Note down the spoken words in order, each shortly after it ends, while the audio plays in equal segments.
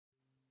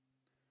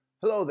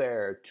Hello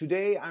there.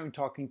 Today I'm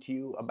talking to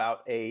you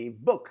about a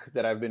book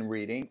that I've been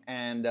reading.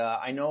 And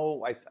I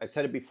know I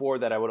said it before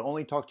that I would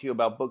only talk to you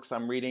about books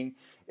I'm reading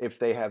if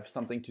they have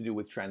something to do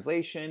with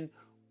translation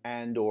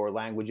and or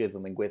languages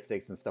and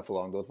linguistics and stuff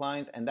along those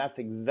lines. And that's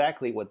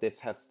exactly what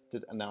this has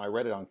to. Now I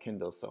read it on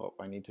Kindle, so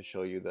I need to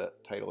show you the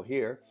title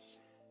here.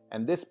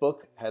 And this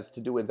book has to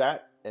do with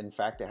that. In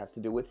fact, it has to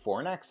do with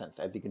foreign accents,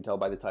 as you can tell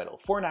by the title.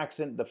 Foreign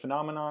Accent, The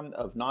Phenomenon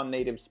of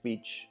Non-Native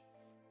Speech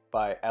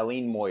by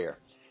Alene Moyer.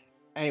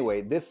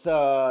 Anyway, this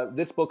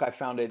book, I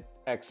found it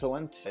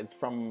excellent. It's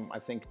from, I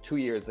think, 2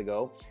 years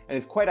ago, and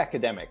it's quite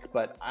academic,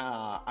 but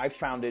I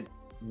found it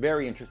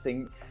very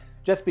interesting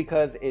just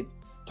because it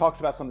talks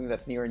about something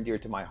that's near and dear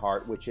to my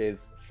heart, which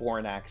is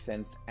foreign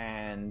accents,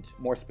 and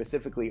more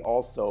specifically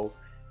also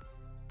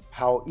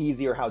how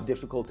easy or how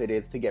difficult it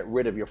is to get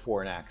rid of your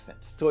foreign accent.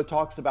 So it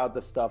talks about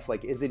the stuff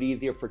like, is it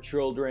easier for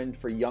children,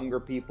 for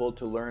younger people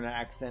to learn an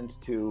accent,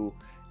 do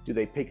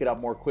they pick it up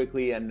more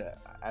quickly, and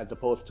as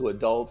opposed to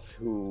adults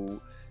who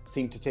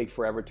seem to take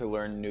forever to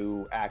learn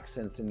new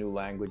accents and new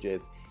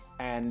languages.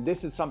 And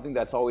this is something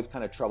that's always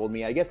kind of troubled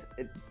me. I guess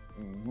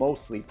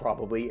mostly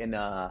probably in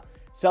a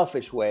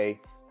selfish way,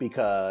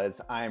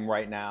 because I'm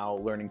right now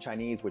learning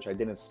Chinese, which I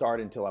didn't start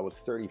until I was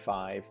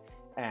 35,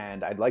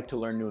 and I'd like to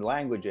learn new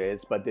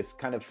languages, but this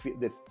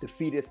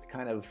defeatist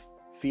kind of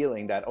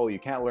feeling that, oh, you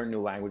can't learn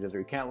new languages or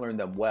you can't learn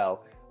them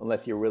well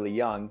unless you're really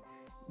young,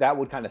 that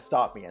would kind of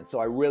stop me. And so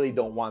I really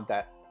don't want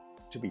that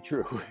to be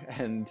true.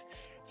 And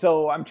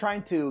so I'm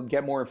trying to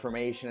get more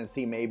information and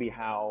see maybe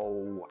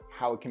how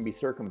it can be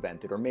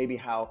circumvented, or maybe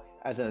how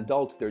as an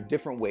adult there are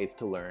different ways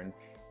to learn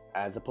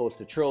as opposed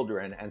to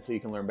children, and so you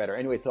can learn better.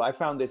 Anyway, so I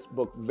found this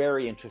book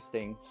very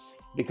interesting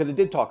because it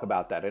did talk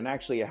about that, and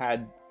actually it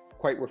had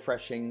quite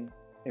refreshing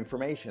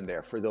information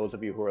there for those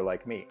of you who are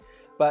like me.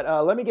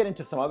 But let me get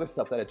into some other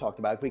stuff that it talked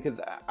about, because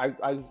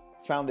I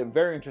found it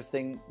very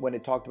interesting when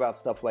it talked about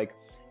stuff like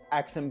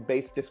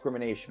accent-based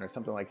discrimination or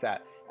something like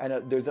that.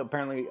 And there's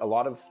apparently a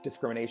lot of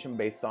discrimination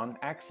based on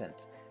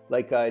accent.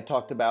 Like I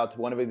talked about,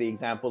 one of the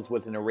examples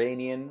was an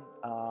Iranian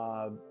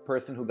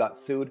person who got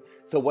sued.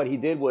 So what he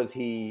did was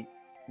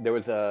there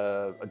was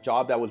a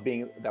job that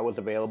was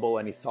available,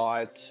 and he saw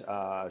it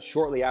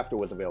shortly after it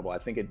was available. I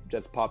think it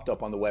just popped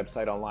up on the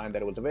website online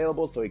that it was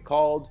available. So he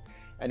called,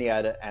 and he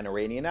had an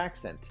Iranian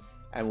accent,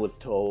 and was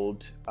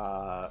told,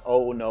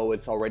 oh no,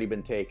 it's already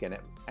been taken.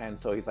 And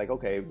so he's like,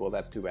 okay, well,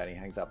 that's too bad. He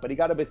hangs up. But he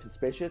got a bit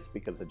suspicious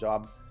because the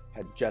job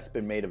had just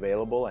been made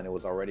available and it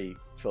was already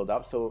filled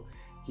up. So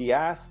he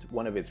asked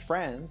one of his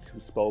friends who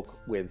spoke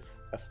with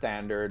a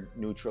standard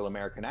neutral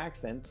American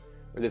accent,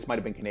 or this might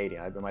have been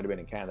Canadian, it might have been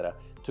in Canada,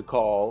 to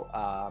call.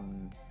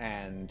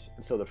 And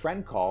so the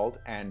friend called,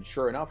 and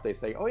sure enough, they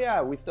say, oh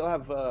yeah, we still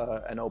have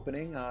an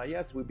opening.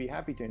 Yes, we'd be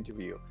happy to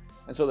interview you.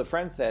 And so the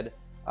friend said,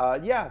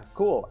 yeah,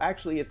 cool.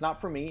 Actually, it's not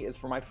for me. It's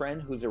for my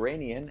friend who's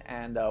Iranian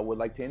and would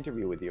like to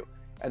interview with you.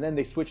 And then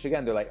they switched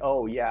again. They're like,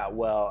 oh, yeah,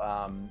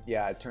 well,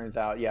 yeah, it turns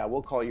out, yeah,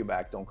 we'll call you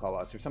back. Don't call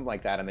us, or something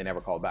like that. And they never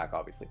called back,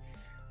 obviously.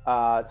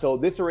 So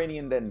this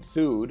Iranian then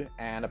sued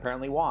and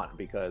apparently won,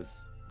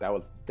 because that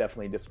was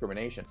definitely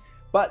discrimination.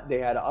 But they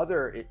had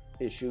other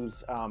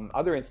issues,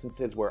 other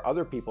instances where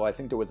other people, I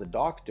think there was a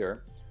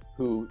doctor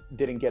who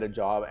didn't get a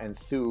job and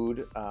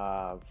sued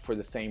for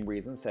the same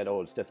reason, said,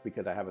 oh, it's just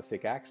because I have a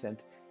thick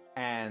accent.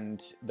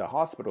 And the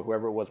hospital,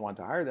 whoever it was wanted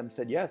to hire them,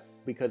 said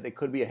yes, because it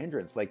could be a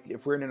hindrance. Like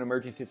if we're in an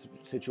emergency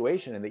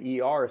situation in the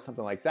ER or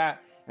something like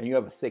that, and you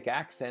have a thick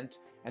accent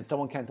and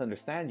someone can't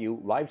understand you,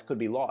 lives could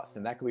be lost,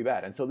 and that could be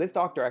bad. And so this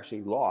doctor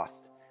actually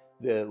lost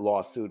the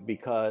lawsuit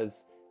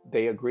because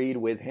they agreed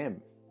with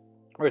him.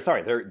 Or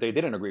sorry, they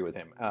didn't agree with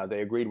him.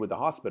 They agreed with the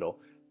hospital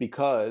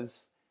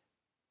because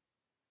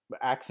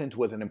accent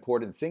was an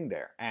important thing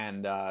there.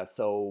 And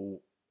so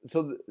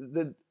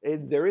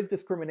there is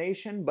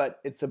discrimination,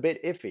 but it's a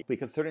bit iffy,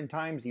 because certain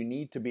times you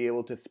need to be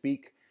able to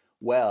speak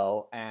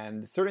well,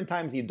 and certain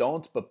times you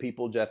don't, but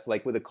people just,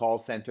 like with the call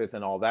centers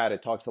and all that,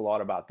 it talks a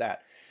lot about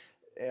that.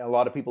 A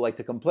lot of people like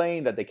to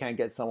complain that they can't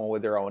get someone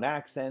with their own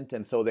accent,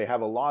 and so they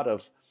have a lot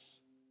of,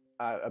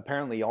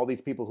 apparently all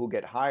these people who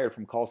get hired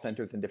from call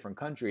centers in different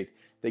countries,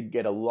 they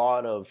get a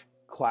lot of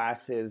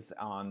classes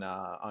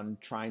on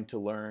trying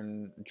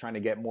to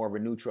get more of a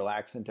neutral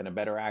accent and a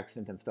better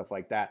accent and stuff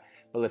like that.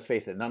 But let's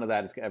face it, none of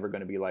that is ever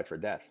going to be life or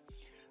death.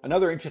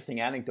 Another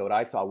interesting anecdote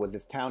I thought was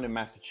this town in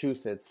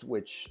Massachusetts,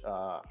 which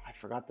I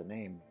forgot the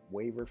name,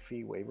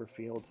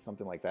 Waverfield,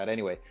 something like that.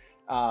 Anyway,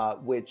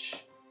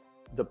 which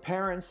the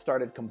parents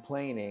started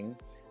complaining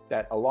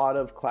that a lot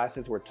of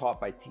classes were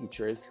taught by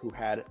teachers who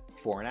had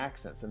foreign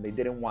accents, and they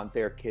didn't want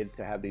their kids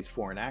to have these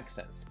foreign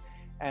accents.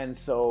 And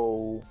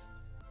so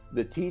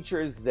the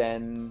teachers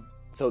then,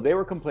 so they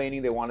were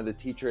complaining, they wanted the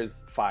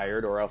teachers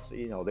fired, or else,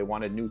 you know, they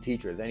wanted new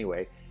teachers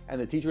anyway. And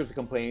the teachers were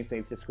complaining, saying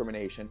it's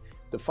discrimination.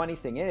 The funny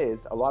thing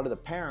is, a lot of the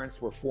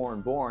parents were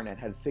foreign born and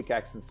had thick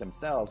accents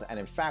themselves. And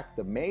in fact,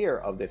 the mayor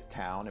of this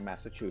town in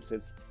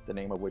Massachusetts, the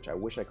name of which I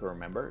wish I could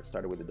remember, it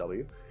started with a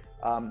W,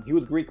 he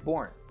was Greek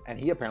born, and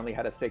he apparently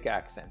had a thick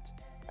accent.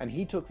 And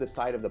he took the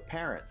side of the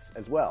parents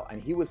as well.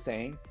 And he was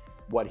saying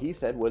what he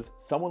said was,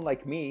 someone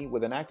like me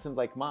with an accent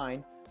like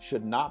mine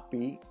should not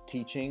be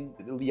teaching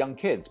young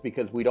kids,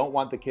 because we don't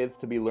want the kids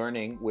to be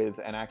learning with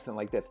an accent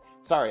like this.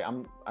 Sorry,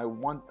 I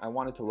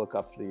wanted to look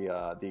up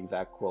the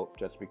exact quote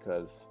just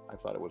because I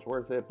thought it was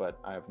worth it, but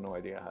I have no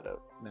idea how to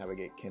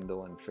navigate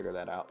Kindle and figure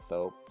that out.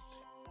 So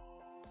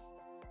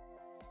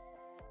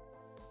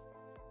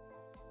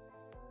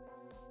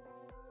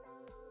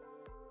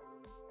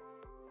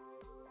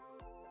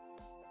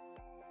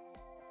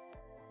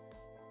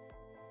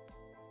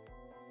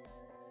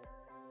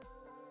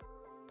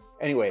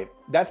anyway,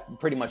 that's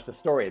pretty much the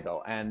story,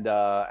 though, and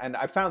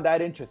I found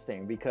that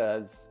interesting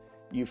because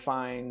you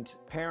find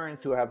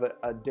parents who have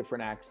a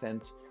different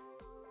accent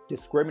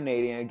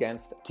discriminating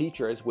against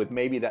teachers with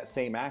maybe that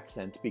same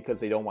accent because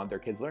they don't want their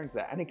kids learning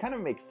that. And it kind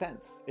of makes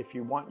sense. If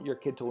you want your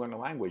kid to learn a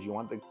language, you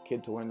want the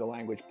kid to learn the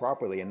language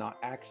properly and not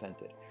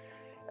accented.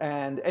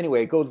 And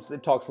anyway,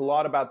 it talks a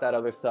lot about that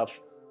other stuff,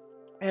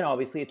 and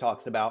obviously it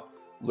talks about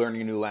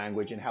learning a new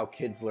language and how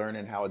kids learn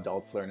and how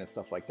adults learn and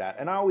stuff like that.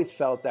 And I always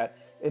felt that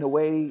in a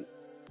way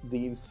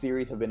these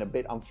theories have been a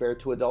bit unfair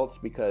to adults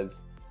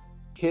because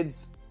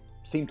kids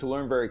seem to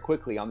learn very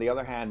quickly. On the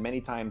other hand, many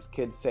times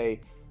kids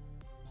say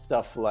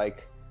stuff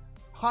like,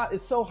 hot,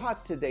 it's so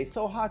hot today,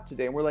 so hot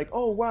today. And we're like,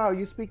 oh wow,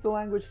 you speak the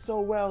language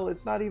so well.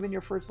 It's not even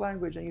your first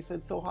language and you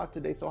said so hot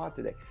today, so hot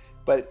today.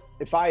 But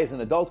if I as an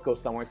adult go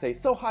somewhere and say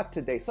so hot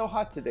today,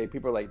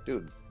 people are like,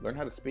 dude, learn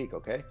how to speak,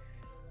 okay?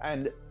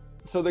 And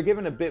so they're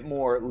given a bit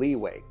more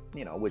leeway,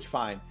 you know, which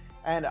fine.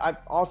 And I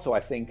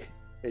think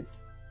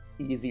it's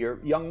easier.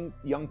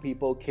 Young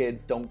people,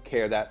 kids don't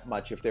care that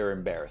much if they're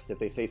embarrassed. If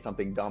they say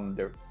something dumb,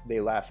 they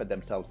laugh at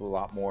themselves a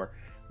lot more.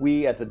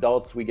 We as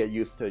adults, we get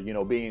used to, you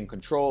know, being in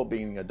control,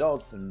 being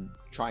adults and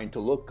trying to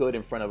look good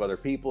in front of other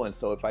people. And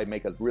so if I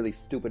make a really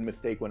stupid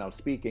mistake when I'm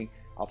speaking,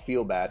 I'll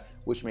feel bad,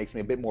 which makes me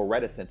a bit more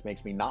reticent,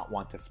 makes me not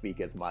want to speak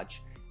as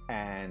much.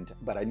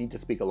 But I need to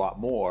speak a lot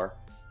more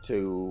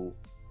to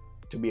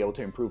be able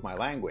to improve my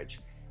language.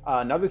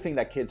 Another thing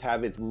that kids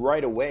have is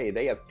right away,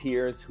 they have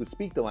peers who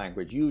speak the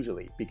language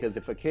usually, because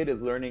if a kid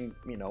is learning,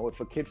 you know,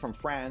 if a kid from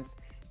France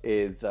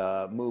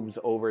moves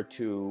over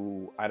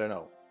to, I don't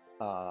know,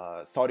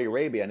 Saudi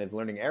Arabia and is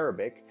learning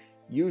Arabic,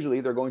 usually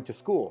they're going to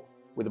school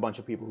with a bunch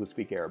of people who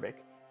speak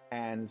Arabic.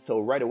 And so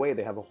right away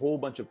they have a whole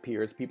bunch of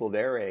peers, people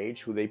their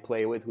age, who they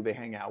play with, who they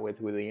hang out with,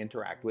 who they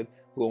interact with,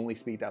 who only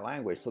speak that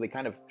language. So they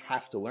kind of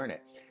have to learn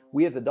it.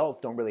 We as adults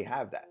don't really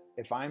have that.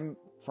 If I'm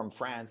from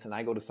France and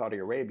I go to Saudi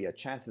Arabia,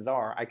 chances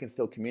are I can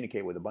still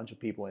communicate with a bunch of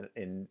people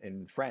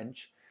in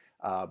French,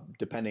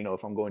 depending on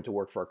if I'm going to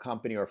work for a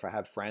company or if I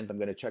have friends, I'm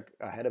going to check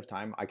ahead of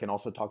time. I can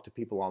also talk to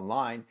people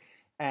online.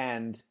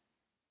 And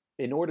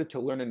in order to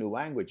learn a new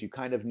language, you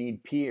kind of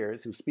need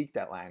peers who speak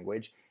that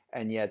language,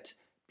 and yet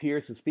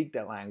peers who speak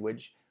that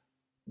language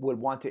would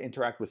want to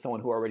interact with someone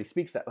who already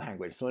speaks that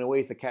language. So in a way,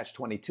 it's a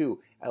catch-22,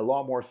 a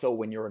lot more so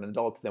when you're an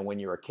adult than when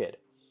you're a kid.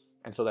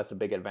 And so that's a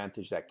big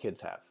advantage that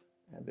kids have.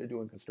 And they're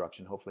doing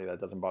construction. Hopefully that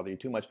doesn't bother you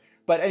too much.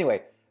 But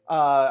anyway,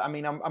 I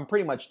mean, I'm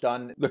pretty much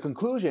done. The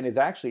conclusion is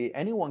actually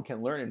anyone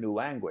can learn a new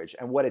language.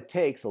 And what it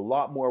takes a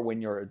lot more when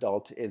you're an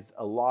adult is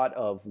a lot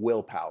of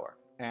willpower.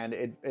 And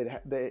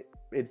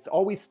it's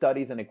always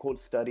studies, and it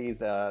quotes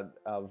studies of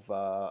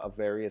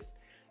various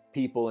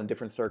people in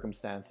different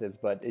circumstances.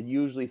 But it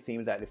usually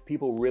seems that if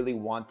people really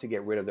want to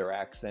get rid of their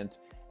accent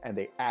and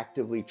they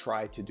actively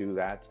try to do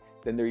that,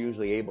 then they're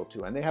usually able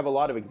to. And they have a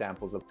lot of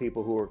examples of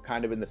people who are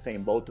kind of in the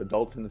same boat,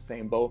 adults in the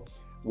same boat.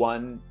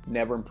 One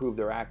never improved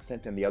their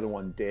accent and the other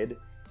one did.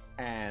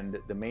 And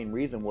the main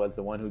reason was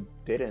the one who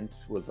didn't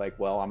was like,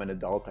 well, I'm an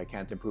adult, I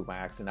can't improve my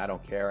accent, I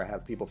don't care, I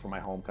have people from my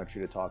home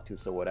country to talk to,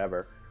 so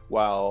whatever.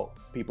 While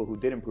people who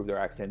did improve their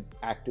accent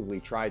actively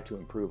tried to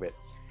improve it.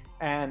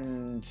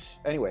 And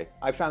anyway,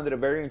 I found it a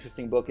very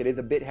interesting book. It is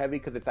a bit heavy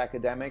because it's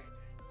academic,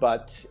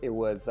 but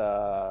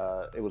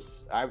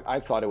I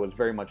thought it was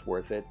very much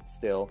worth it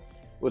still.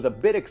 It was a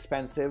bit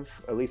expensive,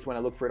 at least when I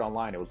looked for it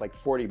online. It was like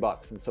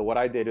 $40. And so what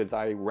I did is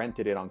I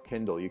rented it on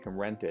Kindle. You can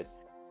rent it.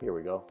 Here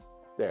we go.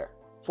 There.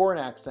 Foreign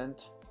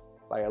Accent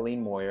by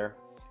Alene Moyer.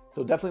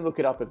 So definitely look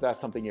it up if that's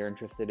something you're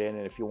interested in.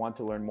 And if you want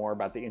to learn more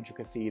about the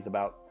intricacies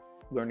about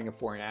learning a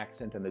foreign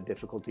accent and the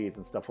difficulties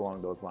and stuff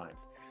along those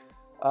lines.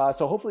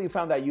 So hopefully you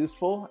found that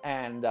useful.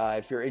 And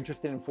if you're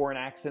interested in foreign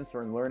accents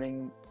or in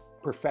learning,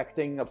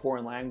 perfecting a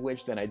foreign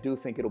language, then I do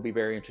think it'll be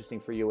very interesting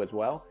for you as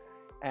well.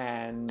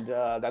 And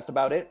that's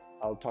about it.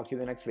 I'll talk to you in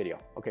the next video.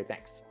 Okay,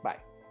 thanks. Bye.